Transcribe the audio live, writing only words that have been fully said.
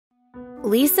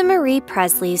Lisa Marie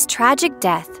Presley's tragic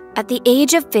death at the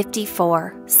age of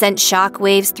 54 sent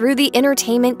shockwaves through the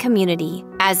entertainment community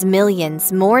as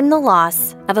millions mourn the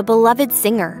loss of a beloved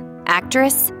singer,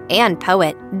 actress, and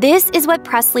poet. This is what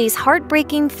Presley's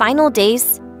heartbreaking final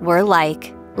days were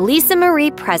like. Lisa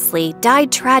Marie Presley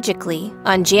died tragically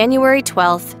on January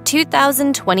 12,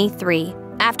 2023,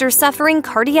 after suffering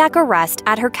cardiac arrest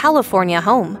at her California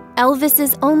home.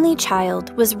 Elvis's only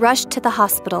child was rushed to the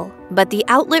hospital, but the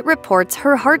outlet reports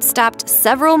her heart stopped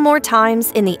several more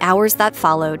times in the hours that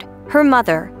followed. Her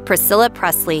mother, Priscilla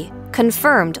Presley,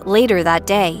 confirmed later that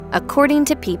day, according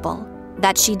to People,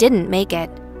 that she didn't make it.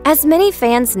 As many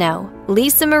fans know,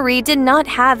 Lisa Marie did not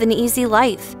have an easy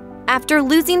life. After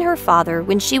losing her father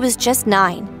when she was just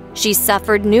 9, she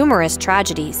suffered numerous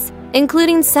tragedies,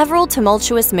 including several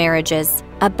tumultuous marriages,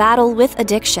 a battle with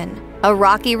addiction, a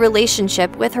rocky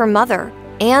relationship with her mother,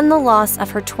 and the loss of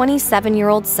her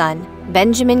 27-year-old son,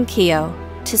 Benjamin Keough,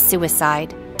 to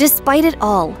suicide. Despite it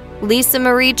all, Lisa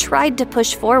Marie tried to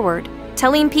push forward,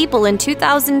 telling People in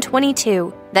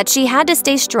 2022 that she had to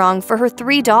stay strong for her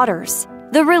 3 daughters.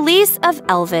 The release of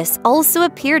Elvis also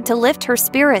appeared to lift her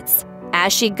spirits.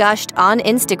 As she gushed on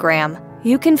Instagram,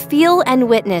 "You can feel and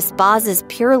witness Boz's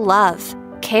pure love,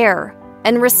 care,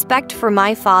 and respect for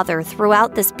my father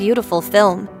throughout this beautiful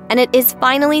film, and it is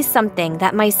finally something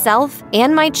that myself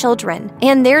and my children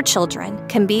and their children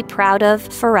can be proud of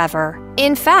forever."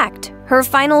 In fact, her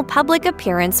final public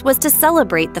appearance was to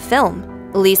celebrate the film.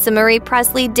 Lisa Marie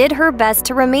Presley did her best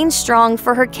to remain strong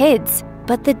for her kids,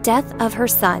 but the death of her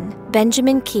son,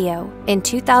 Benjamin Keough, in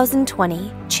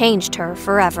 2020 changed her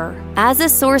forever. As a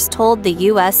source told the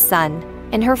U.S. Sun,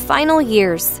 in her final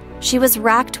years, she was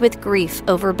racked with grief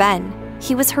over Ben.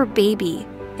 He was her baby,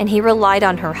 and he relied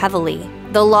on her heavily.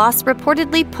 The loss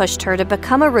reportedly pushed her to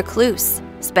become a recluse,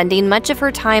 spending much of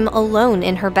her time alone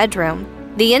in her bedroom.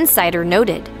 The Insider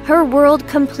noted, her world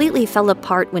completely fell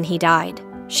apart when he died.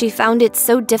 She found it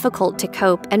so difficult to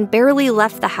cope and barely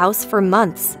left the house for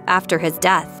months after his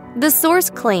death. The source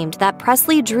claimed that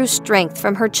Presley drew strength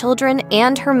from her children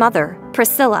and her mother,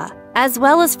 Priscilla, as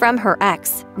well as from her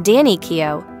ex, Danny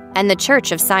Keough, and the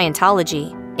Church of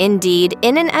Scientology. Indeed,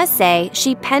 in an essay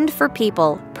she penned for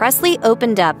People, Presley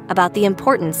opened up about the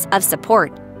importance of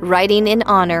support, writing in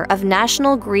honor of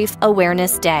National Grief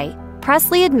Awareness Day.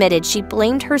 Presley admitted she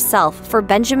blamed herself for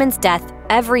Benjamin's death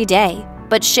every day,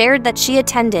 but shared that she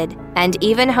attended and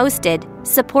even hosted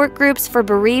support groups for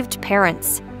bereaved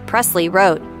parents. Presley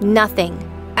wrote, "Nothing,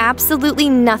 absolutely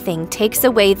nothing takes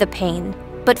away the pain,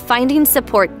 but finding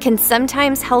support can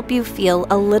sometimes help you feel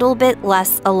a little bit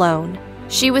less alone."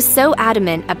 She was so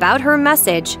adamant about her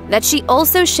message that she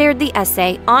also shared the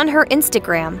essay on her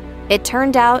Instagram. It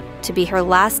turned out to be her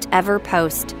last ever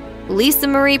post. Lisa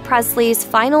Marie Presley's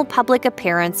final public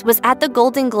appearance was at the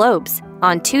Golden Globes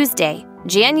on Tuesday,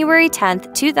 January 10,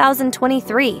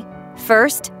 2023.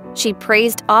 First, she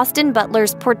praised Austin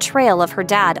Butler's portrayal of her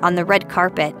dad on the red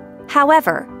carpet.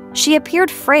 However, she appeared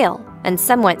frail and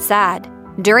somewhat sad.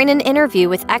 During an interview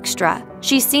with Extra,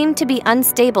 she seemed to be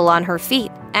unstable on her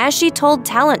feet, as she told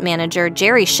talent manager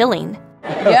Jerry Schilling.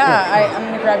 Yeah, I'm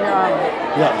gonna grab your arm.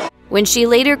 Yes. When she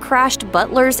later crashed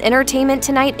Butler's Entertainment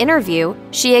Tonight interview,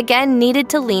 she again needed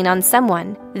to lean on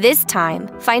someone, this time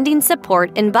finding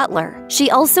support in Butler.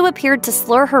 She also appeared to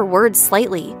slur her words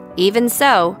slightly. Even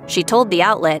so, she told the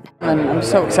outlet, I'm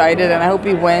so excited and I hope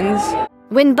he wins.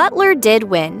 When Butler did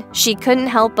win, she couldn't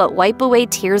help but wipe away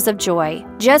tears of joy.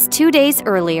 Just 2 days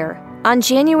earlier, on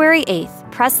January 8th,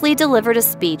 Presley delivered a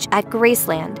speech at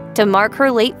Graceland to mark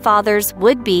her late father's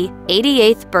would-be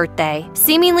 88th birthday,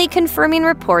 seemingly confirming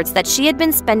reports that she had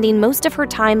been spending most of her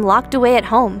time locked away at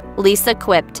home. Lisa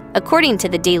quipped, according to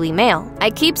the Daily Mail, "I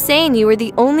keep saying you are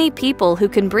the only people who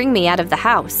can bring me out of the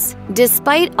house."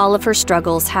 Despite all of her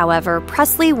struggles, however,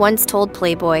 Presley once told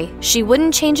Playboy she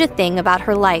wouldn't change a thing about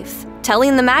her life,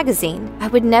 telling the magazine, "I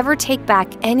would never take back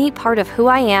any part of who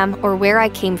I am or where I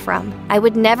came from. I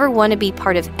would never want to be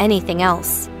part of anything else.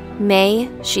 May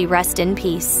she rest in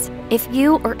peace." If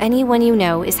you or anyone you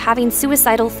know is having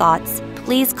suicidal thoughts,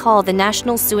 please call the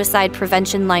National Suicide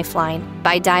Prevention Lifeline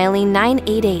by dialing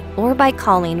 988 or by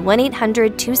calling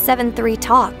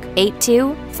 1-800-273-TALK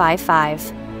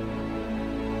 8255.